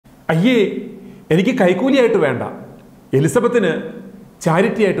അയ്യേ, എനിക്ക് കൈക്കൂലിയായിട്ട് വേണ്ട, എലിസബത്തിന്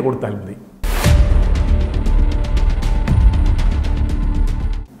ചാരിറ്റി ആയിട്ട് കൊടുത്താൽ മതി.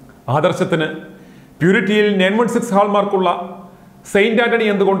 ആദർശത്തിന് പ്യൂരിറ്റിയിൽ 916 ഹാൾമാർക്കുള്ള സെയിന്റ് ആന്റണി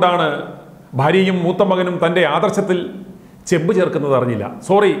എന്തുകൊണ്ടാണ് ഭാര്യയും മൂത്ത മകനും തൻ്റെ ആദർശത്തിൽ ചെമ്പ് ചേർക്കുന്നത്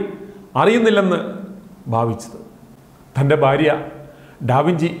അറിയുന്നില്ലെന്ന് ഭാവിച്ചത്. തൻ്റെ ഭാര്യ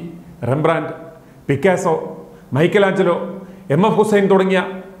da Vinci, Rembrandt, Picasso, Michelangelo, MF Hussain തുടങ്ങിയ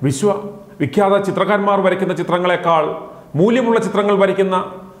വിഖ്യാത ചിത്രകാരന്മാർ വരയ്ക്കുന്ന ചിത്രങ്ങളെക്കാൾ മൂല്യമുള്ള ചിത്രങ്ങൾ വരയ്ക്കുന്ന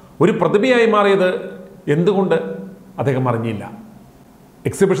ഒരു പ്രതിഭയായി മാറിയത് എന്തുകൊണ്ട് അദ്ദേഹം അറിഞ്ഞില്ല.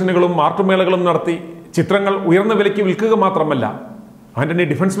 എക്സിബിഷനുകളും ആർട്ടുമേളകളും നടത്തി ചിത്രങ്ങൾ ഉയർന്ന വിലയ്ക്ക് വിൽക്കുക മാത്രമല്ല, ആന്റണി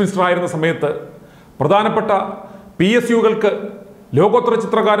ഡിഫൻസ് മിനിസ്റ്റർ ആയിരുന്ന സമയത്ത് പ്രധാനപ്പെട്ട PSUകൾക്ക് ലോകോത്തര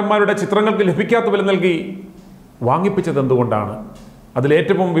ചിത്രകാരന്മാരുടെ ചിത്രങ്ങൾക്ക് ലഭിക്കാത്ത വില നൽകി വാങ്ങിപ്പിച്ചത് എന്തുകൊണ്ടാണ്?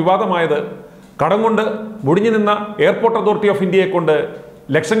 അതിലേറ്റവും വിവാദമായത് കടം കൊണ്ട് മുടിഞ്ഞു നിന്ന എയർപോർട്ട് അതോറിറ്റി ഓഫ് ഇന്ത്യയെ കൊണ്ട്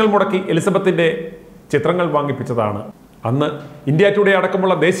ലക്ഷങ്ങൾ മുടക്കി എലിസബത്തിന്റെ ചിത്രങ്ങൾ വാങ്ങിപ്പിച്ചതാണ്. അന്ന് ഇന്ത്യ ടുഡേ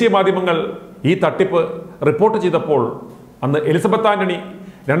അടക്കമുള്ള ദേശീയ മാധ്യമങ്ങൾ ഈ തട്ടിപ്പ് റിപ്പോർട്ട് ചെയ്തപ്പോൾ അന്ന് എലിസബത്ത് ആന്റണി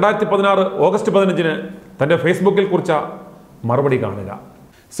 2016 ഓഗസ്റ്റ് 15 തൻ്റെ ഫേസ്ബുക്കിൽ കുറിച്ച മറുപടി കാണുക.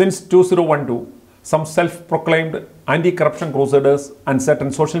 Since 2012, some self-proclaimed anti-corruption crusaders and certain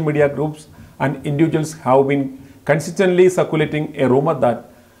social media groups and individuals have been consistently circulating a rumor that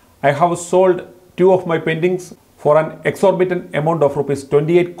I have sold 2 of my paintings for an exorbitant amount of rupees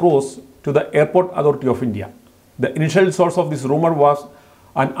 28 crores to the Airport Authority of India. The initial source of this rumor was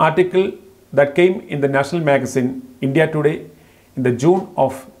an article that came in the national magazine India Today in the June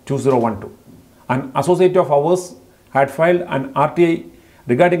of 2012. An associate of ours had filed an RTI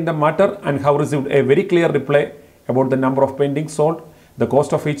regarding the matter and have received a very clear reply about the number of paintings sold, the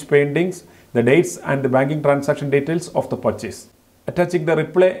cost of each paintings, the dates and the banking transaction details of the purchase. Attaching the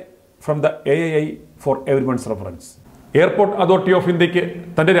reply from the AII for everyone's reference. Airport authority of ഇന്ത്യക്ക്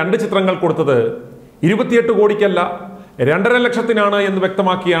തൻ്റെ 2 ചിത്രങ്ങൾ കൊടുത്തത് 28 കോടിക്കല്ല 2.5 ലക്ഷത്തിനാണ് എന്ന്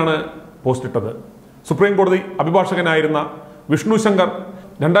വ്യക്തമാക്കിയാണ് post ഇട്ടത്. Supreme കോടതി അഭിഭാഷകനായിരുന്ന Vishnu Shankar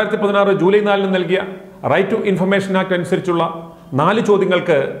 2016 July 4 നൽകിയ right to information act അനുസരിച്ചുള്ള 4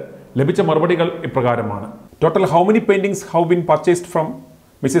 ചോദ്യങ്ങൾക്ക് ലഭിച്ച മറുപടികൾ ഇപ്രകാരമാണ്. Total how many paintings have been purchased from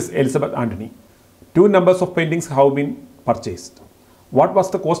Mises Elizabeth Antony? 2 numbers of paintings have been purchased. What was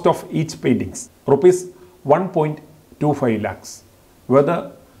the cost of each paintings? Rupees 1.25 lakhs. Whether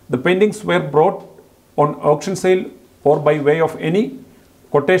the paintings were brought on auction sale or by way of any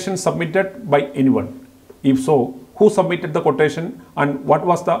quotation submitted by anyone. If so, who submitted the quotation and what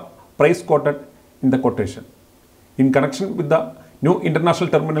was the price quoted in the quotation? In connection with the new international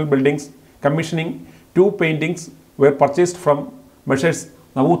terminal buildings, commissioning 2 paintings were purchased from Messrs.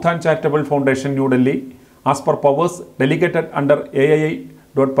 Navuthan Charitable Foundation, New Delhi, as per powers delegated under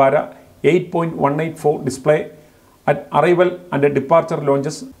AII.para 8.184 display at arrival and departure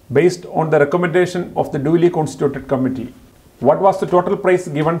lounges based on the recommendation of the duly constituted committee. What was the total price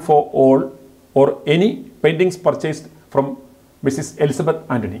given for all or any paintings purchased from Mrs. Elizabeth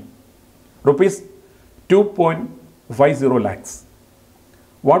Antony? Rupees 2.50 lakhs.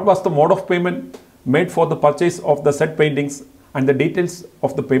 What was the mode of payment made for the purchase of the said paintings and the details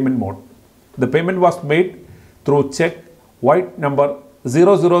of the payment mode? The payment was made through check white number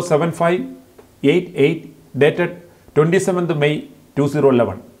 007588 dated 27th May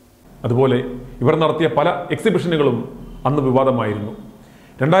 2011. അതുപോലെ ഇവർ നടത്തിയ പല എക്സിബിഷനുകളും അന്ന് വിവാദമായിരുന്നു.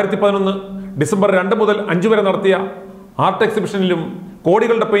 2011 December 2 മുതൽ 5 വരെ നടത്തിയ art എക്സിബിഷനിലും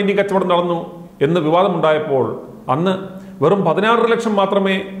കോടികളുടെ പെയിന്റിംഗ് കച്ചവടം നടന്നു എന്ന് വിവാദമുണ്ടായപ്പോൾ അന്ന് വെറും 16 ലക്ഷം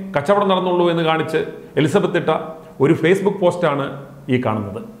മാത്രമേ കച്ചവടം നടന്നുള്ളൂ എന്ന് കാണിച്ച് എലിസബത്ത് ഇട്ട ഒരു ഫേസ്ബുക്ക് പോസ്റ്റാണ് ഈ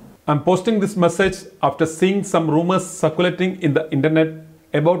കാണുന്നത്. I am posting this message after seeing some rumors circulating in the internet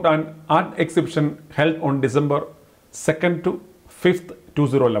about an art exhibition held on December 2nd to 5th,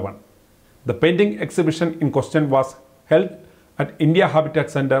 2011. The painting exhibition in question was held at India Habitat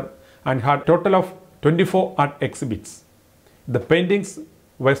Center and had a total of 24 art exhibits. The paintings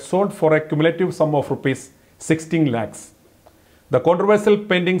were sold for a cumulative sum of rupees 16 lakhs. The controversial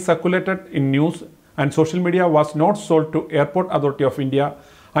painting circulated in news and social media was not sold to Airport Authority of India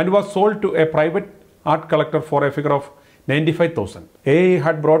and was sold to a private art collector for a figure of 95,000. AII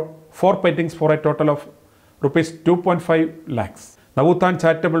had brought 4 paintings for a total of rupees 2.5 lakhs. Navuthan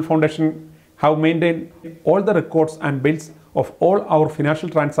Charitable Foundation have maintained all the records and bills of all our financial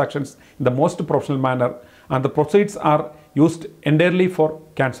transactions in the most professional manner, and the proceeds are used entirely for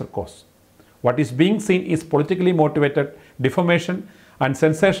cancer cause. What is being seen is politically motivated defamation and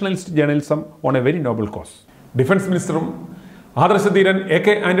sensationalist journalism on a very noble cause. Defense Minister ആദർശധീരൻ AK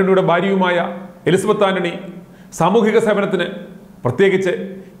ആന്റണിയുടെ ഭാര്യയുമായ Elizabeth Antony സാമൂഹിക സേവനത്തിന്, പ്രത്യേകിച്ച്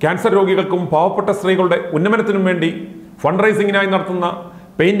cancer രോഗികൾക്കും പാവപ്പെട്ട സ്ത്രീകളുടെ ഉന്നമനത്തിനും വേണ്ടി fund റൈസിങ്ങിനായി നടത്തുന്ന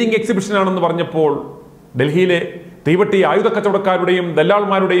painting എക്സിബിഷനാണെന്ന് പറഞ്ഞപ്പോൾ ഡൽഹിയിലെ തീവട്ടി ആയുധ കച്ചവടക്കാരുടെയും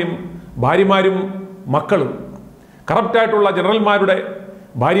ദല്ലാൾമാരുടെയും ഭാര്യമാരും മക്കളും, കറപ്റ്റായിട്ടുള്ള ജനറൽമാരുടെ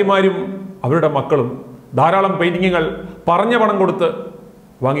ഭാര്യമാരും അവരുടെ മക്കളും ധാരാളം പെയിന്റിങ്ങുകൾ പറഞ്ഞ പണം കൊടുത്ത്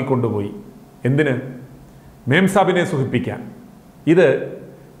വാങ്ങിക്കൊണ്ടുപോയി. എന്തിന്? മേം സാബിനെ സുഖിപ്പിക്കാൻ. ഇത്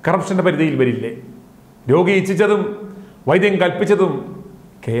കറപ്ഷൻ്റെ പരിധിയിൽ വരില്ലേ? രോഗി ഇച്ഛിച്ചതും വൈദ്യം കൽപ്പിച്ചതും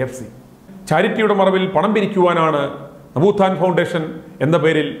KFC. ചാരിറ്റിയുടെ മറവിൽ പണം പിരിക്കുവാനാണ് നവോത്ഥാൻ ഫൗണ്ടേഷൻ എന്ന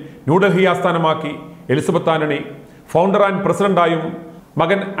പേരിൽ ന്യൂഡൽഹി ആസ്ഥാനമാക്കി എലിസബത്ത് ആന്റണി ഫൗണ്ടർ ആൻഡ് പ്രസിഡന്റായും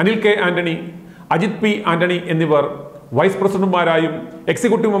മകൻ അനിൽ K. ആന്റണി, അജിത് P. ആന്റണി എന്നിവർ വൈസ് പ്രസിഡന്റുമാരായും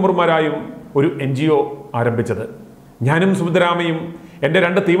എക്സിക്യൂട്ടീവ് മെമ്പർമാരായും ഒരു NGO ആരംഭിച്ചത്. ഞാനും സുമിത്രാമയും എൻ്റെ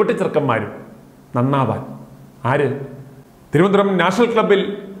 2 തീവട്ടി ചെറുക്കന്മാരും നന്നാവാൻ. ആര്? തിരുവനന്തപുരം നാഷണൽ ക്ലബ്ബിൽ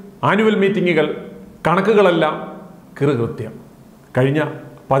ആനുവൽ മീറ്റിങ്ങുകൾ, കണക്കുകളെല്ലാം കൃത്യം. കഴിഞ്ഞ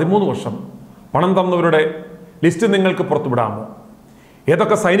 13 വർഷം പണം തന്നവരുടെ ലിസ്റ്റ് നിങ്ങൾക്ക് പുറത്തുവിടാമോ?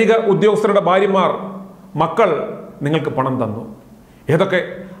 ഏതൊക്കെ സൈനിക ഉദ്യോഗസ്ഥരുടെ ഭാര്യമാർ, മക്കൾ നിങ്ങൾക്ക് പണം തന്നു? ഏതൊക്കെ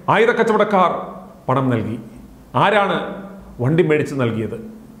ആയുധ കച്ചവടക്കാർ പണം നൽകി? ആരാണ് വണ്ടി മേടിച്ച് നൽകിയത്?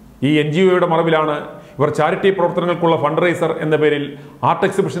 ഈ NGOയുടെ മറവിലാണ് ഇവർ ചാരിറ്റി പ്രവർത്തനങ്ങൾക്കുള്ള ഫണ്ട് റൈസർ എന്ന പേരിൽ ആർട്ട്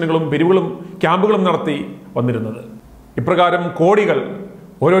എക്സിബിഷനുകളും പിരിവുകളും ക്യാമ്പുകളും നടത്തി വന്നിരുന്നത്. ഇപ്രകാരം കോടികൾ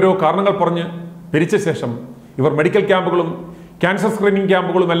ഓരോരോ കാരണങ്ങൾ പറഞ്ഞ് പിരിച്ച ശേഷം ഇവർ മെഡിക്കൽ ക്യാമ്പുകളും ക്യാൻസർ സ്ക്രീനിങ്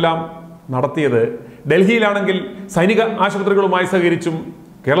ക്യാമ്പുകളുമെല്ലാം നടത്തിയത് ഡൽഹിയിലാണെങ്കിൽ സൈനിക ആശുപത്രികളുമായി സഹകരിച്ചും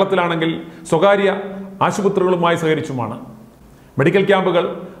കേരളത്തിലാണെങ്കിൽ സ്വകാര്യ ആശുപത്രികളുമായി സഹകരിച്ചുമാണ്. മെഡിക്കൽ ക്യാമ്പുകൾ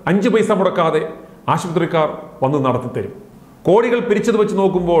 5 പൈസ മുടക്കാതെ ആശുപത്രിക്കാർ വന്ന് നടത്തിത്തരും. കോടികൾ പിരിച്ചത് വെച്ച്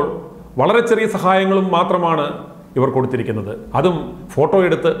നോക്കുമ്പോൾ വളരെ ചെറിയ സഹായങ്ങളും മാത്രമാണ് ഇവർ കൊടുത്തിരിക്കുന്നത്. അതും ഫോട്ടോ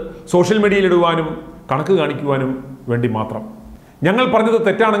എടുത്ത് സോഷ്യൽ മീഡിയയിൽ ഇടുവാനും കണക്ക് കാണിക്കുവാനും വേണ്ടി മാത്രം. ഞങ്ങൾ പറഞ്ഞത്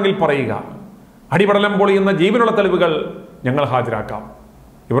തെറ്റാണെങ്കിൽ പറയുക. അടിപടലം പൊളിയുന്ന ജീവനുള്ള തെളിവുകൾ ഞങ്ങൾ ഹാജരാക്കാം.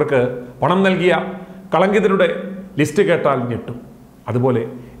 ഇവർക്ക് പണം നൽകിയ കളങ്കിതരുടെ ലിസ്റ്റ് കേട്ടാൽ ഞെട്ടും. അതുപോലെ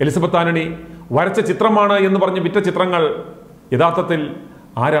എലിസബത്ത് ആന്റണി വരച്ച ചിത്രമാണ് എന്ന് പറഞ്ഞ് വിറ്റ ചിത്രങ്ങൾ യഥാർത്ഥത്തിൽ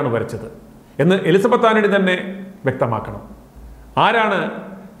ആരാണ് വരച്ചത് എന്ന് എലിസബത്ത് ആന്റണി തന്നെ വ്യക്തമാക്കണം. ആരാണ്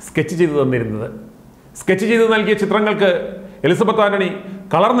സ്കെച്ച് ചെയ്തു തന്നിരുന്നത്? സ്കെച്ച് ചെയ്ത് നൽകിയ ചിത്രങ്ങൾക്ക് എലിസബത്ത് ആന്റണി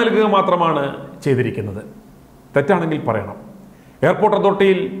കളർ നൽകുക മാത്രമാണ് ചെയ്തിരിക്കുന്നത്. തെറ്റാണെങ്കിൽ പറയണം. എയർപോർട്ട്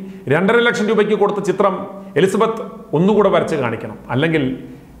അതോറിറ്റിയിൽ 2.5 ലക്ഷം രൂപയ്ക്ക് കൊടുത്ത ചിത്രം എലിസബത്ത് ഒന്നുകൂടെ വരച്ച് കാണിക്കണം. അല്ലെങ്കിൽ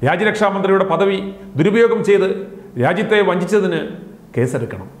രാജ്യരക്ഷാമന്ത്രിയുടെ പദവി ദുരുപയോഗം ചെയ്ത് രാജ്യത്തെ വഞ്ചിച്ചതിന്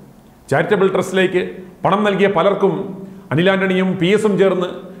കേസെടുക്കണം. ചാരിറ്റബിൾ ട്രസ്റ്റിലേക്ക് പണം നൽകിയ പലർക്കും അനിൽ ആന്റണിയും PS-ഉം ചേർന്ന്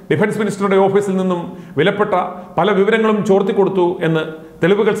ഡിഫൻസ് മിനിസ്റ്ററുടെ ഓഫീസിൽ നിന്നും വിലപ്പെട്ട പല വിവരങ്ങളും ചോർത്തിക്കൊടുത്തു എന്ന്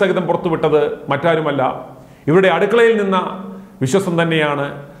തെളിവുകൾ സഹിതം പുറത്തുവിട്ടത് മറ്റാരുമല്ല, ഇവരുടെ അടുക്കളയിൽ നിന്ന വിശ്വാസം തന്നെയാണ്,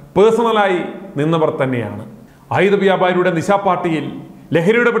 പേഴ്സണലായി നിന്നവർ തന്നെയാണ്. ആയുധ വ്യാപാരിയുടെ നിശാപാർട്ടിയിൽ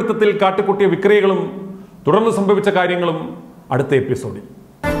ലഹരിയുടെ പിടുത്തത്തിൽ കാട്ടിക്കൂട്ടിയ വിക്രയികളും തുടർന്ന് സംഭവിച്ച കാര്യങ്ങളും അടുത്ത എപ്പിസോഡിൽ.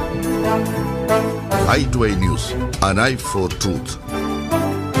 i2i News, an eye for truth.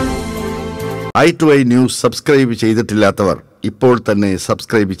 i2i News subscribe ചെയ്തിട്ടില്ലാത്തവർ ഇപ്പോൾ തന്നെ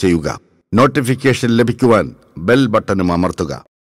സബ്സ്ക്രൈബ് ചെയ്യുക. നോട്ടിഫിക്കേഷൻ ലഭിക്കുവാൻ ബെൽ ബട്ടണും അമർത്തുക.